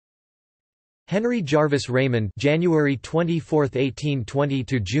Henry Jarvis Raymond (January 24, 1820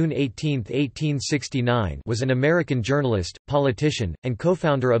 to June 18, 1869) was an American journalist, politician, and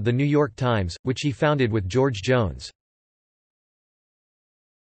co-founder of The New York Times, which he founded with George Jones.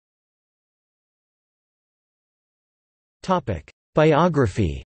 Topic: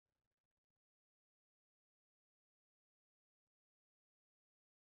 Biography.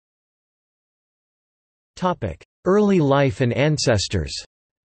 Topic: Early life and ancestors.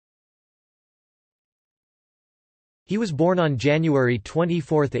 He was born on January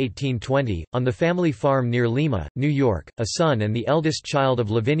 24, 1820, on the family farm near Lima, New York, a son and the eldest child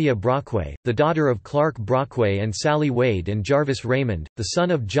of Lavinia Brockway, the daughter of Clark Brockway and Sally Wade, and Jarvis Raymond, the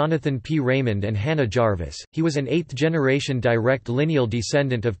son of Jonathan P. Raymond and Hannah Jarvis. He was an eighth-generation direct lineal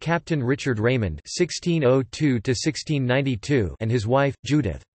descendant of Captain Richard Raymond (1602–1692) and his wife,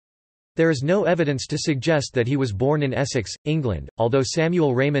 Judith. There is no evidence to suggest that he was born in Essex, England, although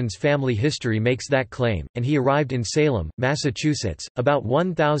Samuel Raymond's family history makes that claim, and he arrived in Salem, Massachusetts, about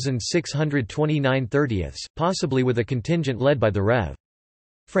 1629 30ths, possibly with a contingent led by the Rev.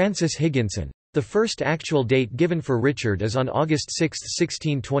 Francis Higginson. The first actual date given for Richard is on August 6,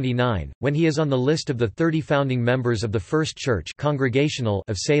 1629, when he is on the list of the 30 founding members of the First Church Congregational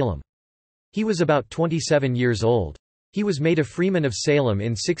of Salem. He was about 27 years old. He was made a freeman of Salem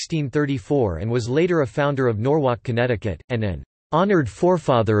in 1634 and was later a founder of Norwalk, Connecticut, and an honored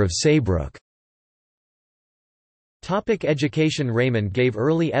forefather of Saybrook. Education. Raymond gave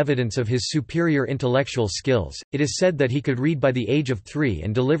early evidence of his superior intellectual skills. It is said that he could read by the age of 3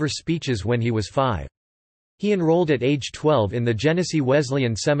 and deliver speeches when he was 5. He enrolled at age 12 in the Genesee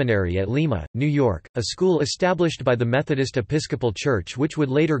Wesleyan Seminary at Lima, New York, a school established by the Methodist Episcopal Church which would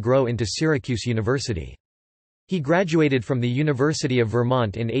later grow into Syracuse University. He graduated from the University of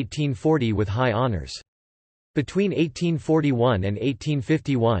Vermont in 1840 with high honors. Between 1841 and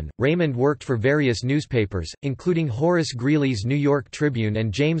 1851, Raymond worked for various newspapers, including Horace Greeley's New York Tribune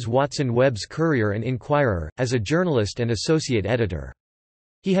and James Watson Webb's Courier and Inquirer, as a journalist and associate editor.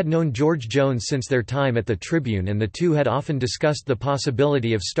 He had known George Jones since their time at the Tribune, and the two had often discussed the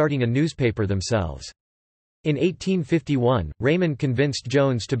possibility of starting a newspaper themselves. In 1851, Raymond convinced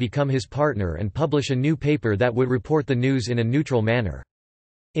Jones to become his partner and publish a new paper that would report the news in a neutral manner.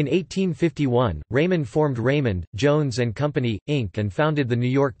 In 1851, Raymond formed Raymond, Jones and Company, Inc. and founded The New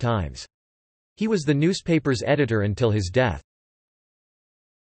York Times. He was the newspaper's editor until his death.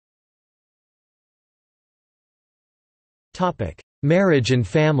 Marriage and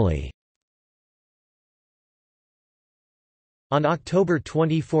family. On October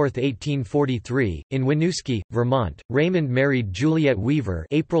 24, 1843, in Winooski, Vermont, Raymond married Juliet Weaver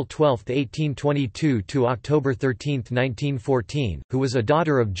 (April 12, 1822 to October 13, 1914), who was a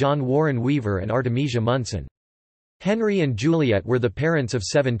daughter of John Warren Weaver and Artemisia Munson. Henry and Juliet were the parents of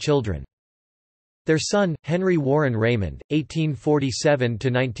 7 children. Their son, Henry Warren Raymond,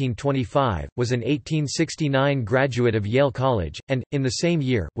 1847–1925, was an 1869 graduate of Yale College, and, in the same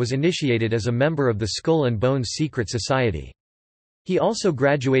year, was initiated as a member of the Skull and Bones Secret Society. He also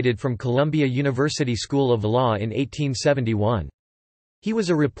graduated from Columbia University School of Law in 1871. He was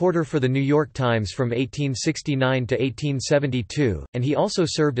a reporter for The New York Times from 1869 to 1872, and he also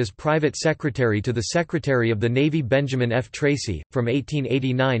served as private secretary to the Secretary of the Navy Benjamin F. Tracy, from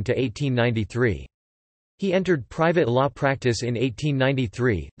 1889 to 1893. He entered private law practice in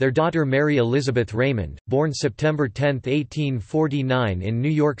 1893. Their daughter Mary Elizabeth Raymond, born September 10, 1849 in New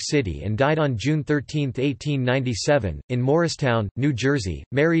York City and died on June 13, 1897, in Morristown, New Jersey,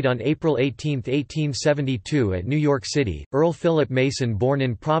 married on April 18, 1872 at New York City. Earl Philip Mason, born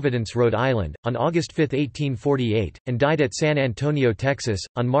in Providence, Rhode Island, on August 5, 1848, and died at San Antonio, Texas,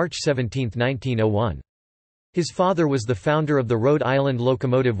 on March 17, 1901. His father was the founder of the Rhode Island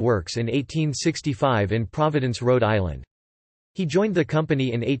Locomotive Works in 1865 in Providence, Rhode Island. He joined the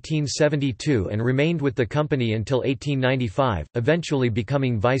company in 1872 and remained with the company until 1895, eventually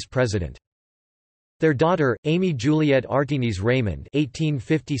becoming vice president. Their daughter, Amy Juliet Artines Raymond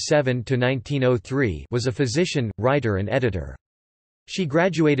 (1857–1903), was a physician, writer and editor. She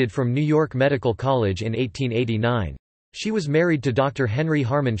graduated from New York Medical College in 1889. She was married to Dr. Henry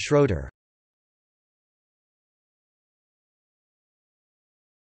Harmon Schroeder.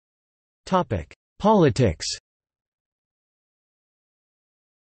 Politics.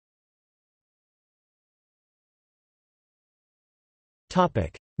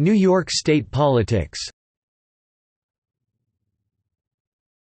 New York State politics.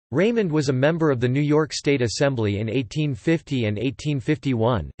 Raymond was a member of the New York State Assembly in 1850 and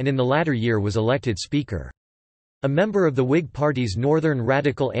 1851, and in the latter year was elected Speaker. A member of the Whig Party's Northern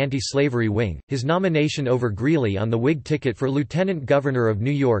Radical anti-slavery wing, his nomination over Greeley on the Whig ticket for lieutenant governor of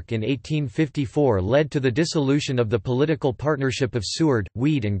New York in 1854 led to the dissolution of the political partnership of Seward,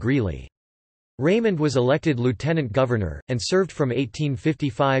 Weed and Greeley. Raymond was elected lieutenant governor, and served from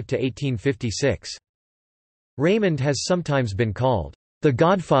 1855 to 1856. Raymond has sometimes been called, "the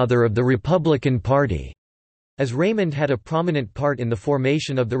godfather of the Republican Party," as Raymond had a prominent part in the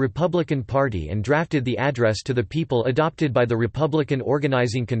formation of the Republican Party and drafted the Address to the People adopted by the Republican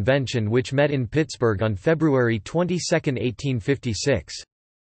Organizing Convention which met in Pittsburgh on February 22, 1856.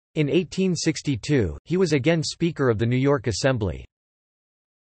 In 1862, he was again Speaker of the New York Assembly.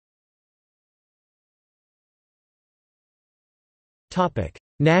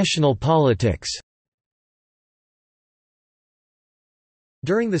 National politics.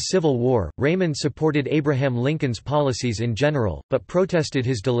 During the Civil War, Raymond supported Abraham Lincoln's policies in general, but protested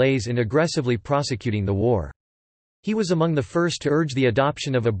his delays in aggressively prosecuting the war. He was among the first to urge the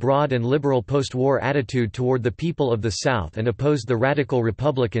adoption of a broad and liberal post-war attitude toward the people of the South and opposed the radical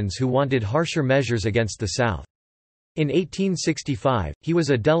Republicans who wanted harsher measures against the South. In 1865, he was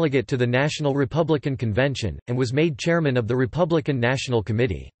a delegate to the National Republican Convention, and was made chairman of the Republican National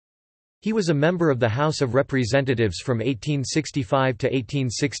Committee. He was a member of the House of Representatives from 1865 to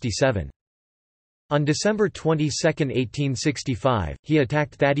 1867. On December 22, 1865, he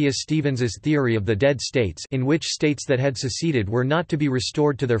attacked Thaddeus Stevens's theory of the dead states, in which states that had seceded were not to be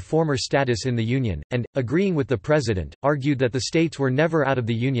restored to their former status in the Union, and, agreeing with the President, argued that the states were never out of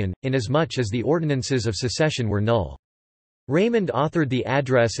the Union, inasmuch as the ordinances of secession were null. Raymond authored the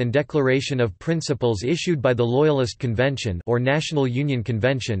Address and Declaration of Principles issued by the Loyalist Convention or National Union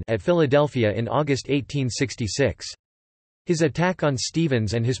Convention at Philadelphia in August 1866. His attack on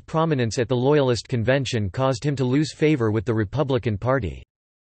Stevens and his prominence at the Loyalist Convention caused him to lose favor with the Republican Party.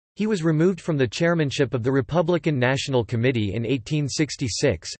 He was removed from the chairmanship of the Republican National Committee in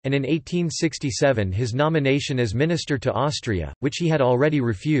 1866, and in 1867 his nomination as minister to Austria, which he had already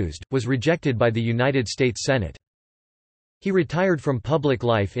refused, was rejected by the United States Senate. He retired from public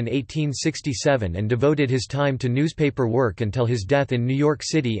life in 1867 and devoted his time to newspaper work until his death in New York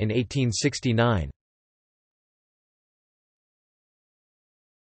City in 1869.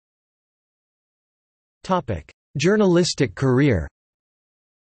 Journalistic career.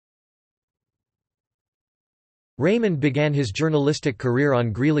 Raymond began his journalistic career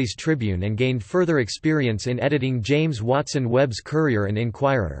on Greeley's Tribune and gained further experience in editing James Watson Webb's Courier and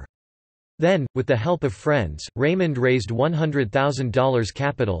Inquirer. Then, with the help of friends, Raymond raised $100,000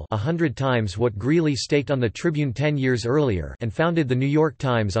 capital, 100 times what Greeley staked on the Tribune 10 years earlier, and founded the New York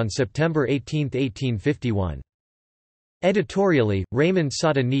Times on September 18, 1851. Editorially, Raymond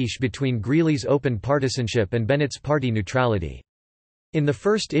sought a niche between Greeley's open partisanship and Bennett's party neutrality. In the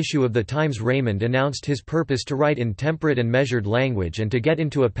first issue of the Times, Raymond announced his purpose to write in temperate and measured language and to get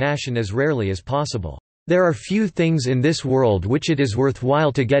into a passion as rarely as possible. "There are few things in this world which it is worth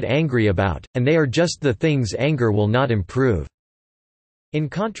while to get angry about, and they are just the things anger will not improve." In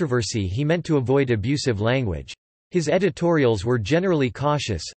controversy he meant to avoid abusive language. His editorials were generally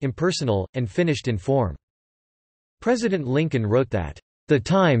cautious, impersonal, and finished in form. President Lincoln wrote that, "The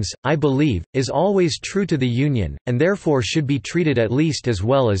Times, I believe, is always true to the Union, and therefore should be treated at least as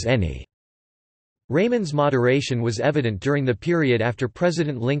well as any." Raymond's moderation was evident during the period after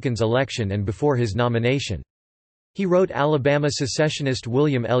President Lincoln's election and before his nomination. He wrote Alabama secessionist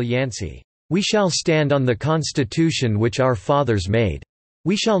William L. Yancey, "We shall stand on the Constitution which our fathers made.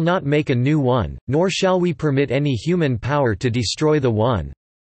 We shall not make a new one, nor shall we permit any human power to destroy the one.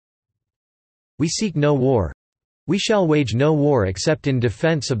 We seek no war. We shall wage no war except in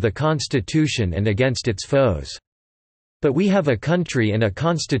defense of the Constitution and against its foes. But we have a country and a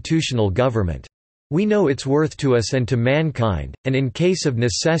constitutional government. We know its worth to us and to mankind, and in case of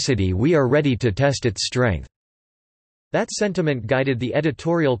necessity we are ready to test its strength." That sentiment guided the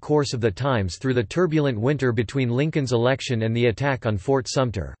editorial course of the Times through the turbulent winter between Lincoln's election and the attack on Fort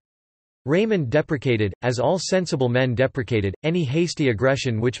Sumter. Raymond deprecated, as all sensible men deprecated, any hasty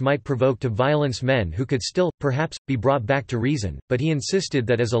aggression which might provoke to violence men who could still, perhaps, be brought back to reason, but he insisted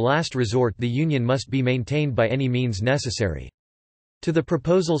that as a last resort the Union must be maintained by any means necessary. To the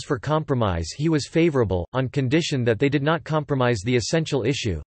proposals for compromise he was favorable, on condition that they did not compromise the essential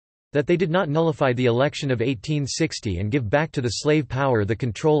issue—that they did not nullify the election of 1860 and give back to the slave power the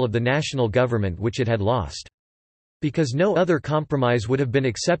control of the national government which it had lost. Because no other compromise would have been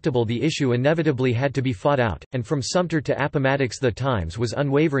acceptable, the issue inevitably had to be fought out, and from Sumter to Appomattox the Times was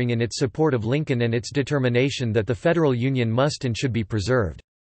unwavering in its support of Lincoln and its determination that the Federal Union must and should be preserved.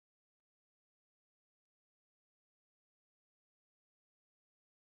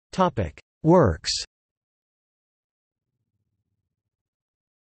 Works.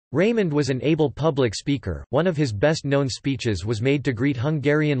 Raymond was an able public speaker. One of his best-known speeches was made to greet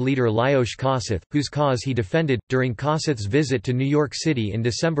Hungarian leader Lajos Kossuth, whose cause he defended, during Kossuth's visit to New York City in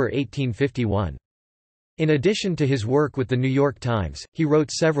December 1851. In addition to his work with the New York Times, he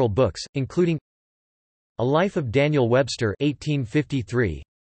wrote several books, including A Life of Daniel Webster 1853,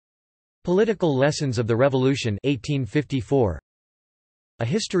 Political Lessons of the Revolution 1854, A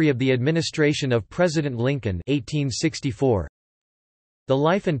History of the Administration of President Lincoln 1864, The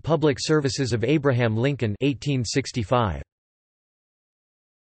Life and Public Services of Abraham Lincoln 1865.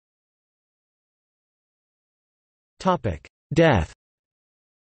 Death.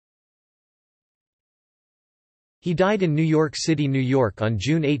 He died in New York City, New York on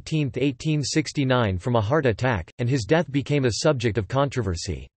June 18, 1869 from a heart attack, and his death became a subject of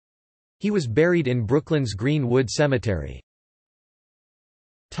controversy. He was buried in Brooklyn's Green-Wood Cemetery.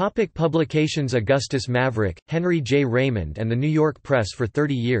 Publications: Augustus Maverick, Henry J. Raymond and the New York Press for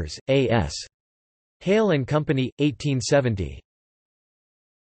 30 years, A.S. Hale and Company, 1870.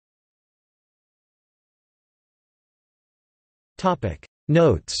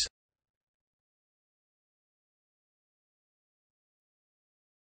 Notes.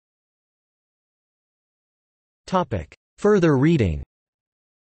 Further reading.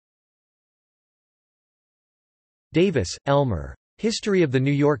 Davis, Elmer. History of the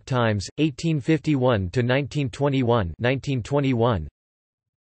New York Times, 1851–1921 1921.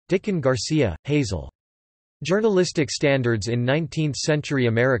 Dickon Garcia, Hazel. Journalistic Standards in Nineteenth-Century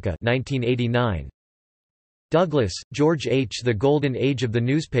America 1989. Douglas, George H. The Golden Age of the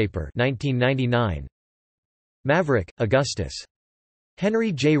Newspaper 1999. Maverick, Augustus.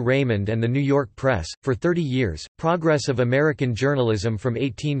 Henry J. Raymond and the New York Press, for 30 years, Progress of American Journalism from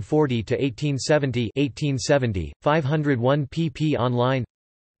 1840 to 1870 501 pp. Online.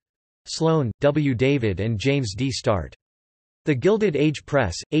 Sloan, W. David and James D. Start. The Gilded Age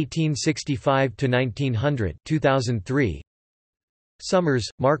Press, 1865–1900 2003. Summers,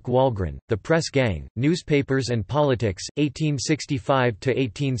 Mark Walgren, The Press Gang, Newspapers and Politics,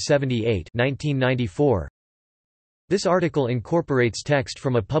 1865–1878 1994. This article incorporates text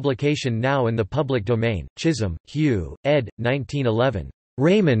from a publication now in the public domain. Chisholm, Hugh, ed. 1911.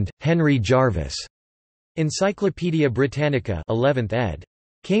 Raymond, Henry Jarvis. Encyclopædia Britannica 11th ed.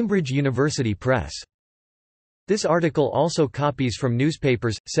 Cambridge University Press. This article also copies from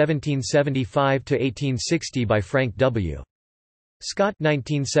Newspapers, 1775–1860 by Frank W. Scott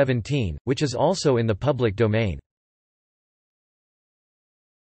 1917, which is also in the public domain.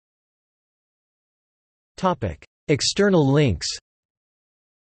 External links.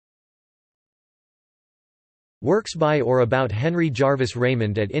 Works by or about Henry Jarvis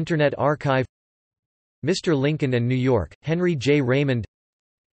Raymond at Internet Archive. Mr. Lincoln and New York, Henry J. Raymond.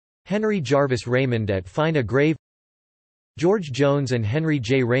 Henry Jarvis Raymond at Find a Grave. George Jones and Henry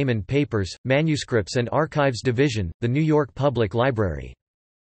J. Raymond Papers, Manuscripts and Archives Division, The New York Public Library.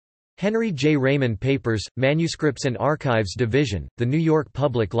 Henry J. Raymond Papers, Manuscripts and Archives Division, The New York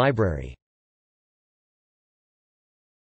Public Library.